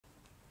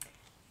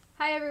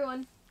Hi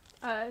everyone.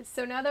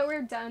 So now that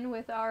we're done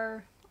with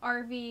our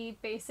RV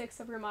basics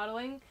of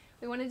remodeling,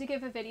 we wanted to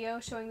give a video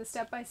showing the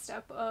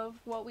step-by-step of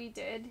what we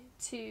did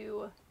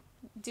to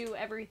do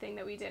everything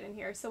that we did in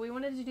here. So we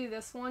wanted to do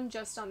this one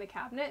just on the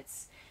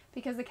cabinets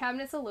because the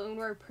cabinets alone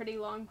were a pretty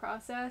long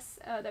process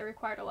that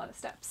required a lot of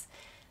steps.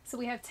 So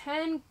we have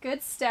 10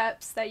 good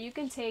steps that you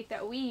can take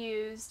that we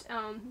used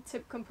to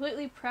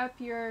completely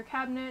prep your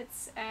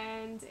cabinets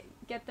and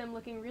get them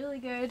looking really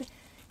good,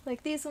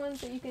 like these ones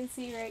that you can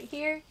see right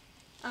here.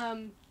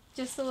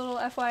 Just a little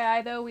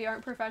FYI though, we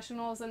aren't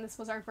professionals and this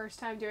was our first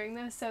time doing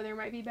this, so there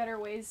might be better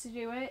ways to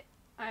do it.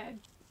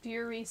 Do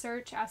your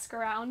research, ask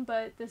around,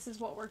 but this is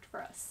what worked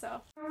for us,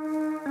 so.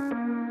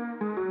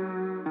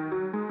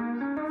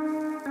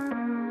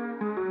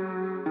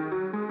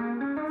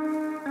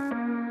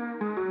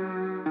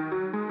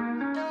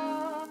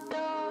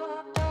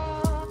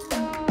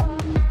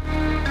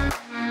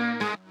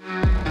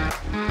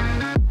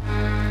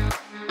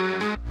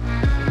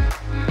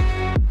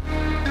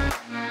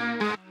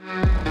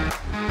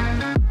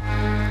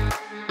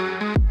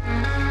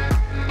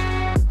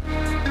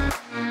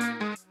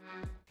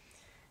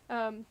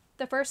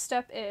 The first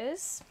step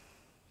is...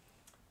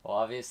 Well,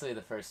 obviously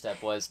the first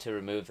step was to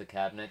remove the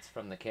cabinets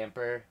from the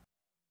camper.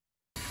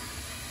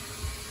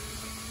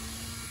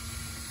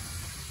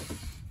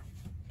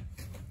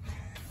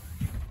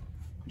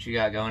 What you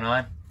got going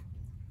on?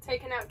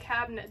 taking out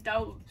cabinet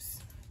doors.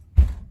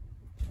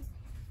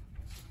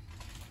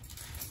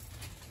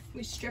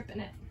 We stripping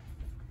it.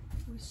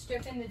 We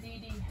stripping the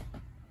DD.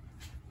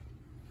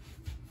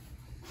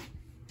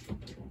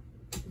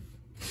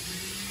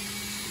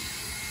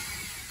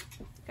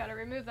 Gotta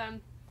remove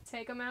them.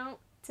 Take them out.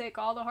 Take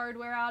all the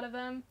hardware out of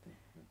them.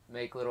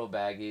 Make little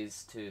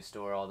baggies to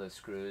store all the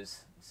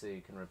screws so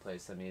you can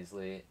replace them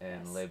easily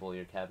and Yes. label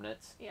your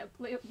cabinets. Yeah,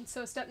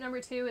 so step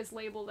number 2 is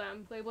label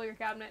them. Label your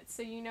cabinets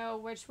so you know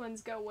which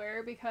ones go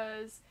where,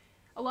 because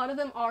a lot of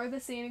them are the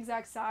same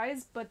exact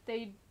size, but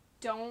they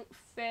don't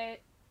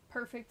fit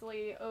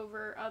perfectly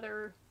over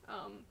other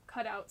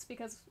cutouts,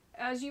 because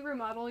as you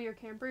remodel your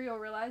camper, you'll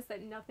realize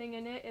that nothing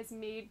in it is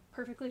made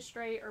perfectly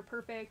straight or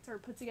perfect or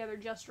put together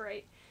just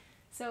right.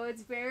 So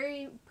it's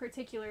very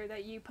particular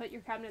that you put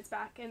your cabinets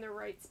back in the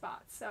right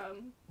spots.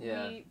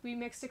 We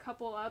mixed a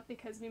couple up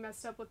because we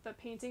messed up with the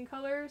painting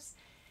colors,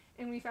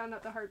 and we found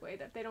out the hard way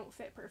that they don't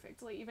fit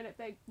perfectly, even if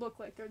they look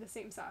like they're the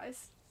same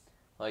size.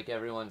 Like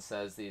everyone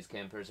says, these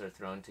campers are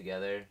thrown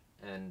together,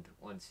 and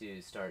once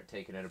you start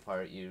taking it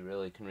apart, you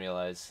really can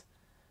realize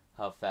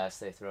how fast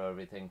they throw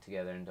everything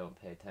together and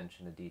don't pay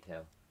attention to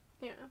detail.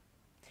 Yeah.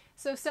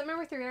 So step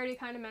number 3 I already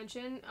kind of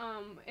mentioned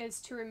is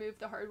to remove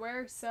the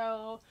hardware.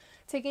 So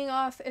taking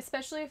off,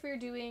 especially if you're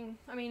doing,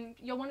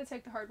 you'll want to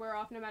take the hardware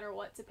off no matter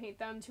what to paint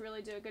them to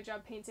really do a good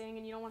job painting,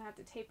 and you don't want to have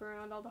to tape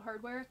around all the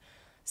hardware.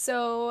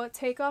 So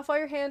take off all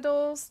your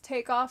handles,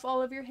 take off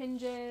all of your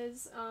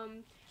hinges.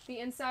 The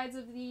insides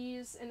of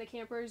these in the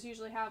campers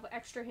usually have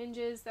extra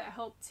hinges that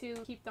help to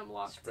keep them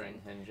locked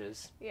Spring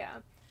hinges. Yeah.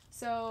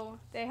 So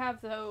they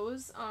have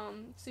those.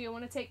 So you'll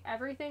want to take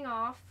everything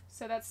off.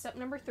 So that's step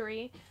number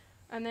 3.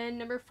 And then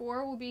number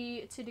 4 will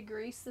be to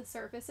degrease the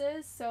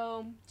surfaces.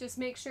 So just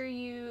make sure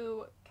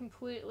you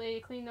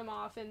completely clean them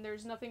off and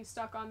there's nothing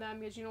stuck on them,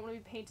 because you don't want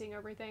to be painting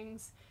over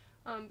things.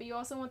 But you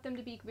also want them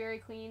to be very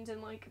cleaned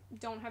and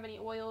don't have any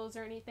oils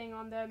or anything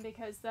on them,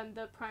 because then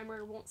the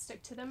primer won't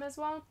stick to them as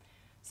well.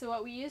 So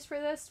what we used for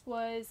this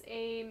was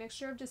a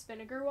mixture of just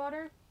vinegar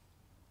water.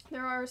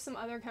 There are some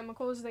other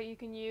chemicals that you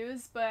can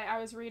use, but I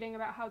was reading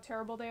about how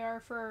terrible they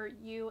are for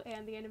you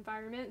and the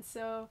environment,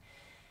 so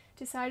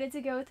decided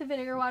to go with the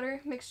vinegar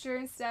water mixture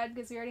instead,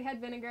 because we already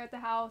had vinegar at the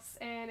house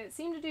and it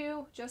seemed to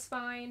do just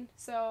fine.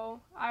 So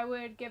I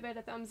would give it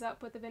a thumbs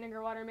up with the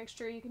vinegar water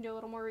mixture. You can do a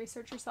little more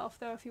research yourself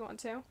though if you want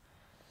to.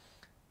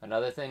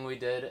 Another thing we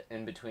did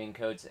in between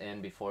coats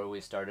and before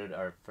we started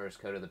our first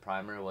coat of the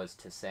primer was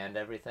to sand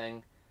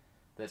everything.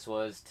 This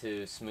was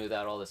to smooth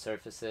out all the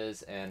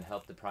surfaces and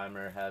help the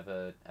primer have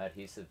a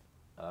adhesive,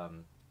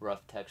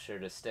 rough texture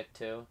to stick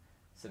to.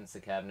 Since the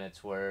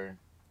cabinets were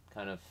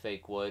kind of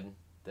fake wood,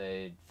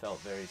 they felt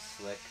very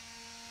slick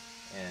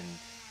and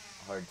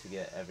hard to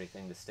get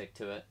everything to stick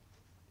to it.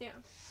 Yeah.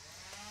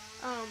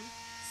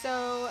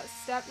 So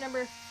step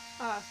number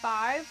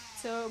 5,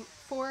 so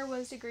 4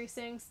 was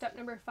degreasing, step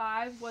number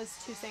 5 was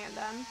to sand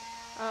them.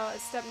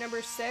 Step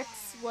number 6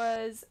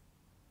 was,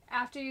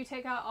 after you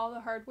take out all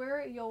the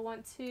hardware, you'll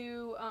want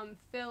to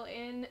fill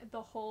in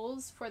the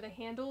holes for the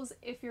handles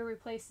if you're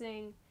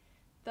replacing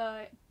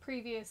the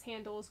previous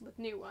handles with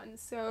new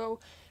ones. So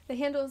the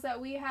handles that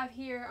we have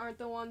here aren't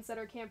the ones that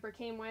our camper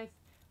came with.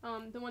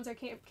 The ones our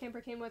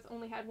camper came with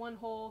only had one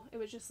hole. It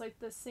was just like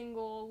the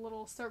single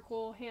little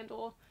circle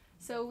handle.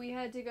 So we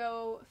had to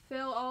go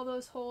fill all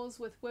those holes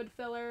with wood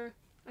filler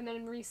and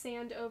then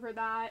resand over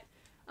that,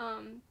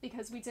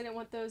 because we didn't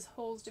want those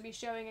holes to be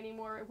showing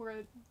anymore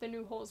where the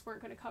new holes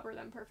weren't going to cover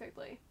them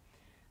perfectly.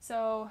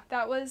 So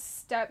that was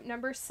step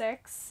number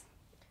 6.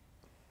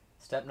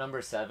 Step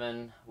number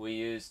 7, we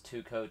used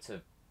 2 coats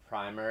of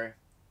primer.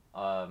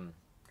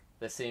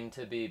 This seemed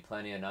to be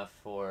plenty enough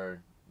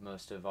for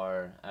most of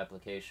our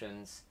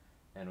applications,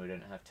 and we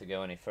didn't have to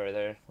go any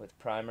further with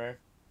primer.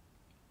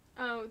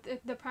 Oh,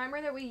 the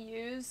primer that we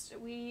used,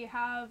 we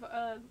have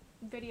a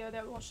video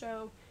that we'll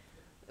show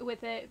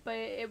with it, but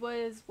it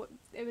was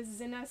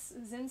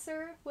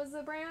Zinsser was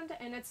the brand,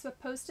 and it's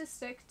supposed to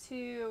stick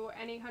to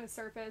any kind of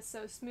surface,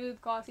 so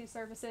smooth, glossy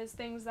surfaces,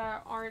 things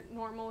that aren't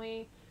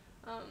normally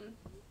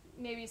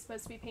maybe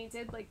supposed to be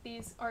painted, like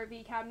these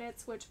RV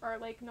cabinets, which are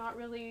like not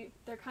really,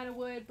 they're kind of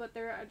wood, but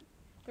they're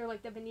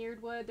like the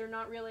veneered wood. They're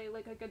not really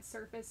like a good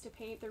surface to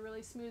paint. They're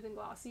really smooth and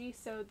glossy,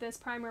 so this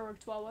primer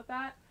worked well with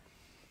that.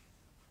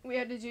 We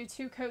had to do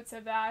 2 coats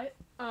of that.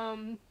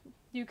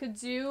 You could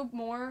do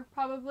more,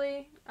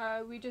 probably.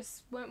 We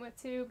just went with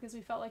 2 because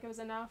we felt like it was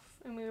enough,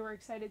 and we were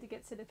excited to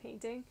get to the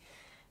painting.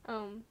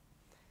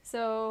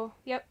 So,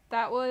 yep,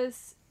 that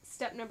was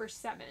step number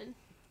 7.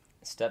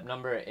 Step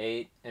number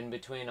 8, in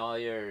between all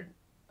your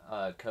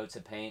coats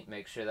of paint,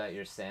 make sure that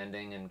you're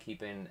sanding and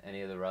keeping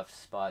any of the rough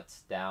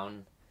spots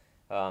down.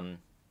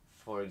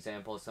 For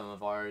example, some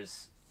of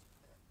ours,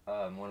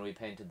 when we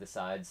painted the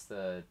sides,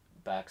 the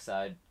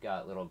backside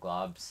got little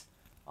globs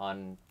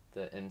on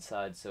the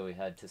inside, so we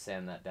had to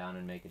sand that down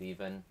and make it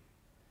even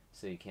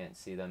so you can't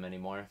see them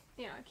anymore.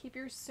 Yeah, keep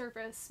your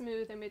surface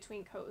smooth in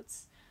between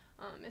coats,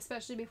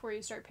 especially before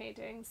you start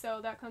painting. So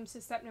that comes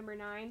to step number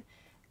 9.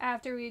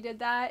 After we did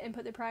that and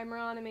put the primer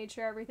on and made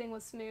sure everything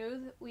was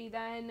smooth, we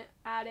then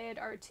added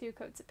our 2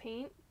 coats of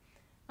paint.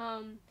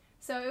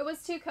 So it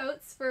was 2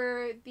 coats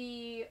for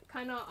the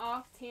kind of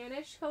off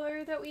tannish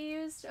color that we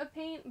used of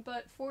paint,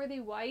 but for the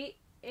white,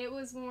 it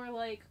was more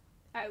like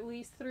at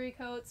least 3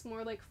 coats,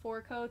 more like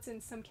 4 coats. In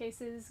some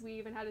cases, we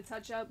even had to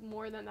touch up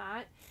more than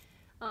that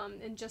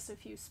in just a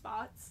few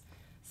spots.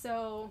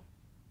 So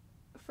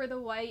for the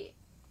white,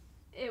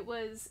 it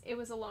was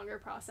a longer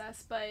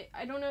process, but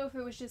I don't know if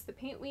it was just the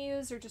paint we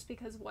used or just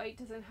because white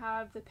doesn't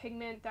have the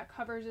pigment that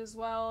covers as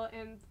well,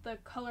 and the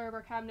color of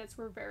our cabinets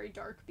were very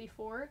dark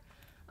before.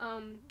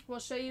 We'll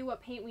show you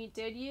what paint we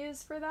did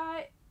use for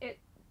that.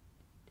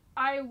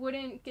 I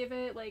wouldn't give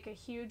it like a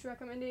huge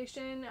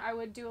recommendation. I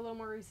would do a little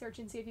more research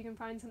and see if you can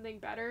find something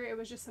better. It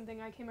was just something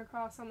I came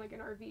across on like an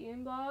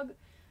RVing blog,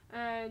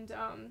 and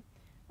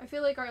I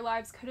feel like our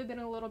lives could have been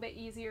a little bit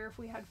easier if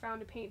we had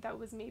found a paint that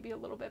was maybe a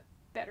little bit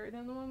better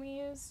than the one we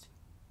used.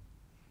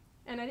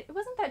 And it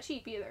wasn't that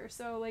cheap either,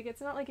 so like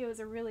it's not like it was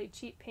a really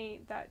cheap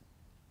paint that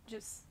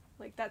just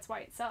like that's why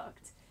it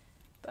sucked.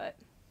 But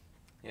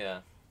yeah,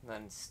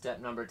 then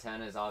step number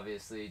 10 is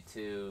obviously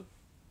to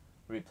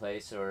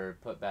replace or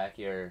put back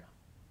your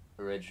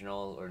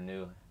original or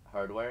new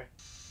hardware,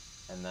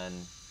 and then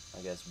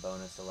I guess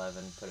bonus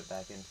 11, put it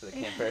back into the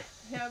camper.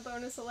 Yeah,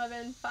 bonus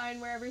 11,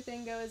 find where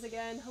everything goes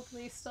again.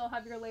 Hopefully you still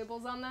have your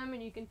labels on them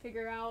and you can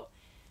figure out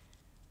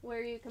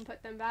where you can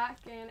put them back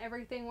and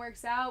everything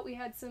works out. We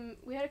had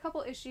a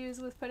couple issues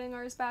with putting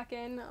ours back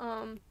in.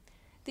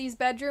 These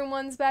bedroom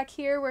ones back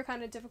here were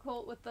kind of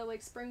difficult with the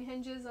like spring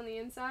hinges on the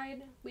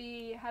inside.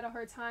 We had a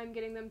hard time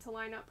getting them to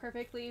line up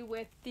perfectly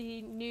with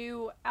the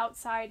new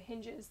outside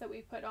hinges that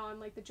we put on,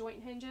 like the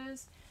joint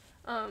hinges,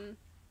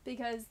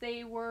 because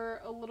they were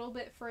a little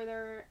bit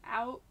further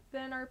out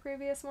than our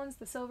previous ones,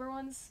 the silver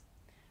ones.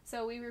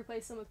 So we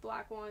replaced them with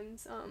black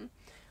ones.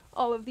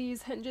 All of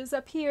these hinges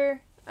up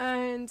here,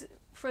 and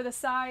for the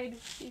side,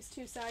 these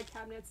 2 side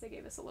cabinets, they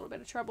gave us a little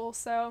bit of trouble,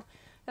 so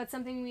that's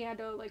something we had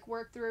to like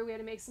work through. We had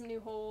to make some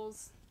new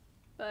holes,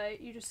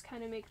 but you just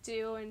kind of make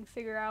do and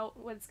figure out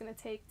what it's going to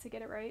take to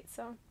get it right.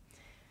 So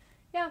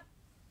yeah,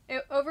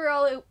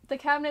 overall the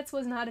cabinets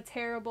was not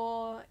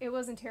it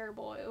wasn't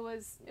terrible. It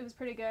was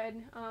pretty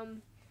good.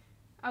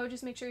 I would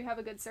just make sure you have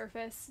a good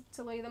surface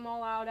to lay them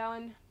all out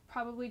on.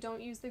 Probably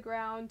don't use the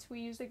ground. We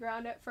used the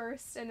ground at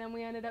first, and then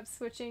we ended up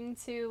switching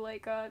to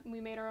like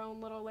we made our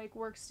own little like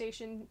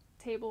workstation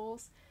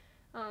tables,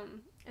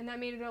 and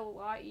that made it a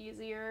lot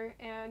easier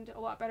and a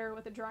lot better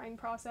with the drying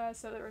process,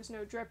 so there was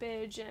no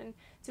drippage, and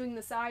doing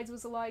the sides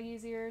was a lot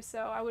easier. So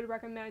I would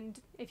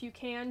recommend, if you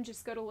can,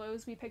 just go to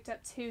Lowe's. We picked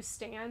up 2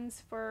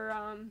 stands for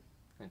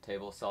and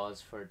table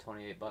saws for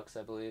 $28,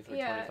 I believe, or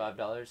yeah,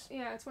 $25.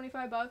 Yeah,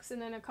 $25,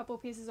 and then a couple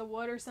pieces of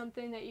wood or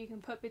something that you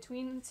can put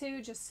between the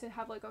 2 just to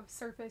have like a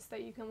surface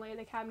that you can lay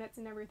the cabinets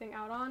and everything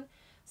out on.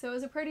 So it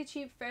was a pretty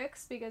cheap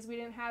fix because we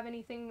didn't have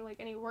anything like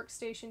any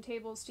workstation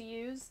tables to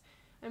use,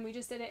 and we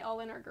just did it all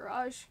in our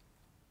garage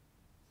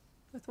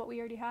with what we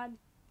already had,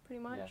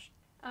 pretty much.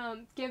 Yeah.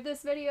 Give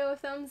this video a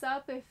thumbs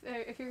up if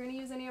you're going to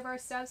use any of our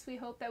steps. We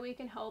hope that we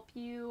can help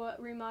you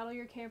remodel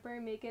your camper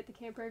and make it the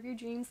camper of your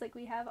dreams like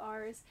we have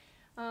ours.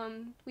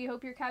 We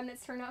hope your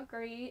cabinets turn out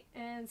great,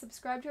 and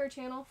subscribe to our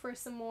channel for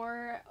some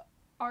more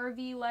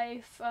RV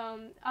life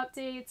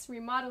updates,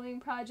 remodeling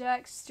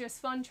projects,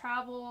 just fun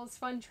travels,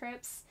 fun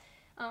trips,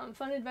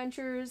 fun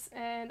adventures,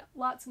 and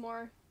lots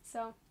more.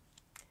 So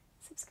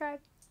subscribe.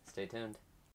 Stay tuned.